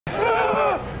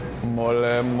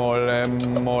Mole, mole,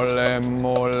 mole,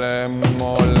 mole,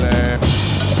 mole.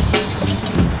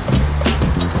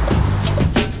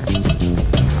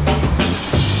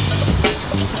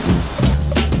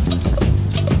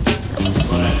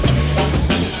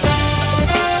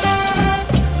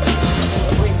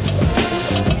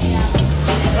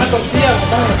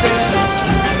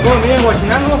 Bueno, miren,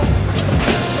 guachinango.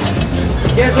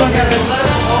 ¿Quieres una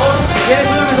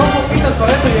mejor poquitas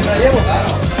para esto y me la llevo?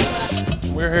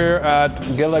 We're here at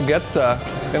Guelaguetza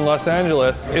in Los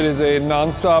Angeles. It is a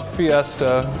non-stop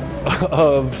fiesta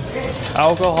of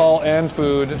alcohol and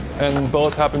food, and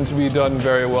both happen to be done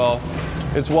very well.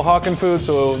 It's Oaxacan food,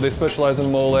 so they specialize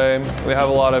in mole. They have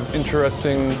a lot of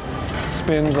interesting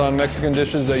spins on Mexican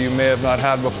dishes that you may have not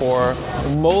had before.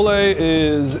 Mole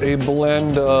is a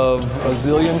blend of a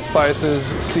zillion spices,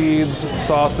 seeds,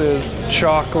 sauces,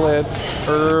 chocolate,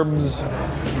 herbs,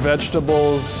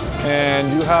 vegetables,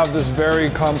 and you have this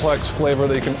very complex flavor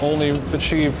that you can only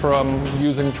achieve from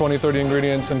using 20, 30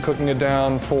 ingredients and cooking it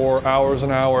down for hours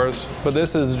and hours. But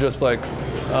this is just like,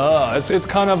 it's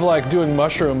kind of like doing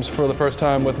mushrooms for the first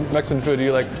time with Mexican food.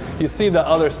 You see the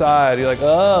other side. You're like,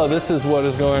 oh, this is what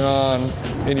is going on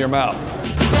in your mouth.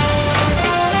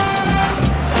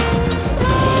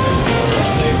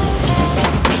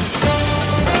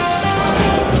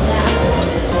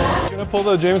 You gonna pull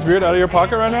the James Beard out of your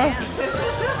pocket right now?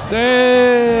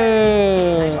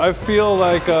 Dang! I feel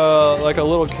like a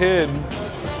little kid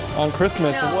on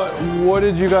Christmas. What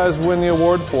did you guys win the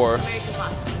award for?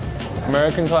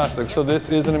 American Classic. So this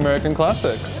is an American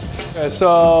Classic. Okay,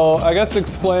 so I guess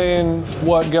explain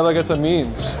what Guelaguetza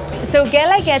means. So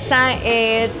Guelaguetza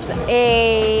is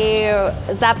a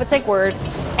Zapotec word,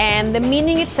 and the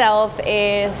meaning itself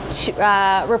is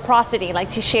reciprocity, like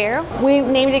to share. We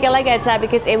named it Guelaguetza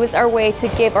because it was our way to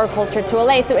give our culture to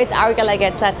LA. So it's our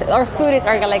Guelaguetza, our food is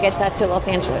our Guelaguetza to Los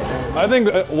Angeles. I think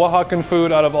Oaxacan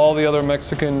food out of all the other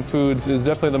Mexican foods is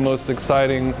definitely the most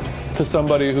exciting to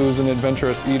somebody who's an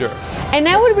adventurous eater. And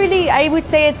I would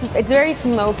say it's very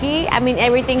smoky. I mean,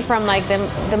 everything from like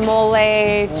the mole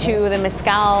to the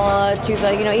mezcal to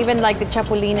the, even like the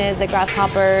chapulines, the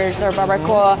grasshoppers or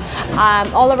barbacoa.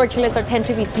 All of our chiles tend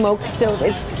to be smoked, so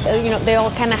it's, they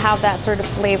all kind of have that sort of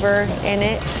flavor in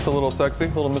it. It's a little sexy, a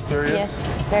little mysterious. Yes,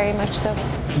 very much so.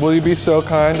 Will you be so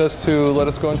kind as to let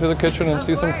us go into the kitchen and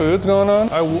see some foods going on?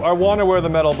 I want to wear the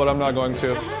medal, but I'm not going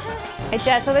to. It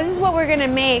does. So this is what we're gonna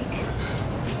make.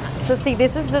 So see,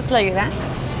 this is the tlayuda.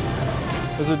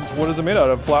 What is it made out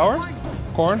of? Flour?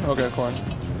 Corn? Okay, corn.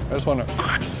 I just want to.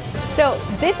 So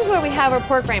this is where we have our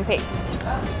pork rind paste.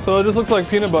 So it just looks like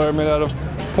peanut butter made out of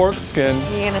pork skin.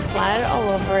 You're gonna slide it all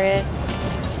over it.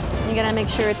 You're gonna make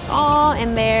sure it's all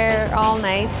in there, all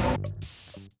nice.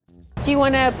 Do you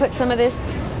want to put some of this?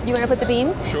 Do you want to put the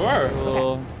beans? Sure. A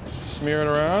little smear it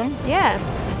around. Yeah.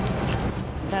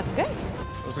 That's good.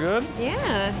 That's good?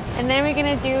 Yeah. And then we're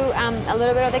gonna do a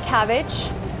little bit of the cabbage,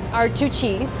 our two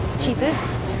cheeses.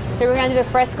 So we're gonna do the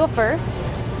fresco first.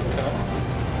 Okay.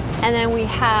 And then we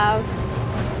have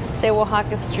the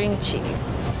Oaxaca string cheese.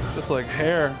 Just like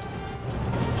hair.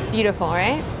 It's beautiful,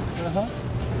 right? Uh-huh.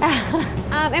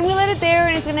 And we let it there,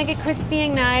 and it's gonna get crispy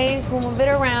and nice. We'll move it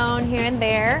around here and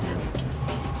there.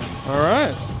 All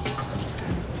right.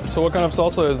 So what kind of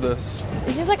salsa is this?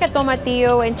 It's just like a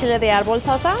tomatillo and chile de árbol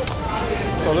salsa.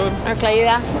 Salud. Or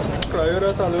clayuda.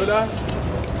 Clayuda, saluda.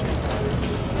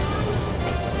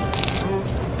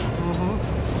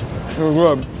 It's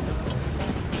good.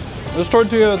 This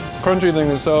tortilla crunchy thing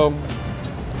is so,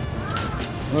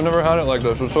 I've never had it like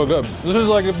this. It's so good. This is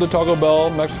like if the Taco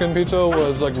Bell Mexican pizza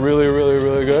was like really, really,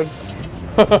 really good.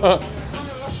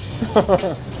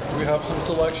 We have some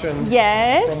selection.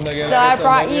 Yes. From the So I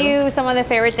brought you some of the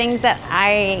favorite things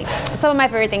some of my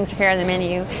favorite things are here on the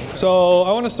menu. So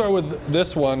I want to start with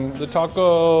this one, the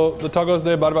tacos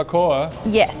de barbacoa.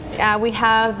 Yes, we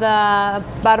have the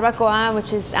barbacoa,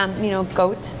 which is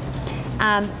goat.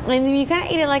 And you kind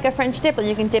of eat it like a French dip, or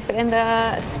you can dip it in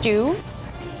the stew.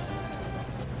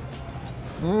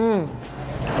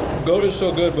 Goat is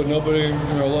so good, but nobody,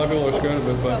 a lot of people are scared of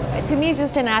it. But to me, it's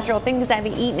just a natural thing because I've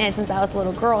been eating it since I was a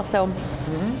little girl, so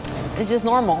it's just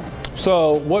normal.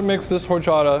 So what makes this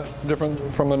horchata different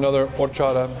from another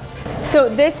horchata? So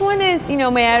this one is,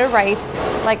 made out of rice,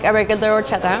 like a regular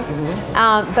horchata.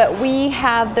 But we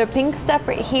have the pink stuff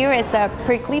right here. It's a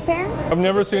prickly pear. I've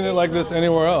never seen it like this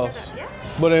anywhere else.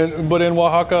 But in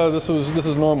Oaxaca, this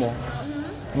is normal.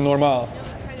 Normal.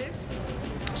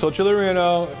 So chile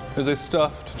relleno is a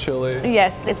stuffed chili.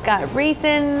 Yes, it's got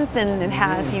raisins and it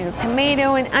has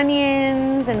tomato and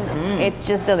onions, and it's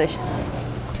just delicious.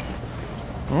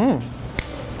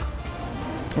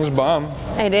 It's bomb.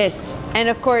 It is. And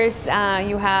of course,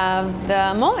 you have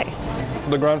the moles.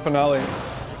 The grand finale.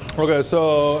 Okay,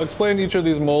 so explain each of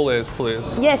these moles, please.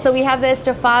 Yes, so we have the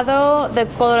estofado, the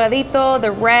coloradito,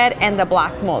 the red, and the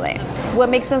black mole. What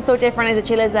makes them so different is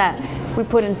the chiles that we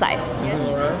put inside.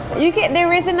 Yes. You can.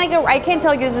 There isn't like a. I can't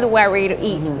tell you this is the way I to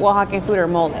eat Oaxacan food or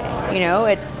mole. You know,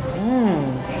 it's.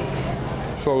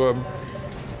 So good.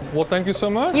 Well, thank you so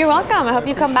much. You're welcome. I hope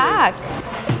you come back.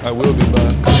 I will be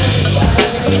back.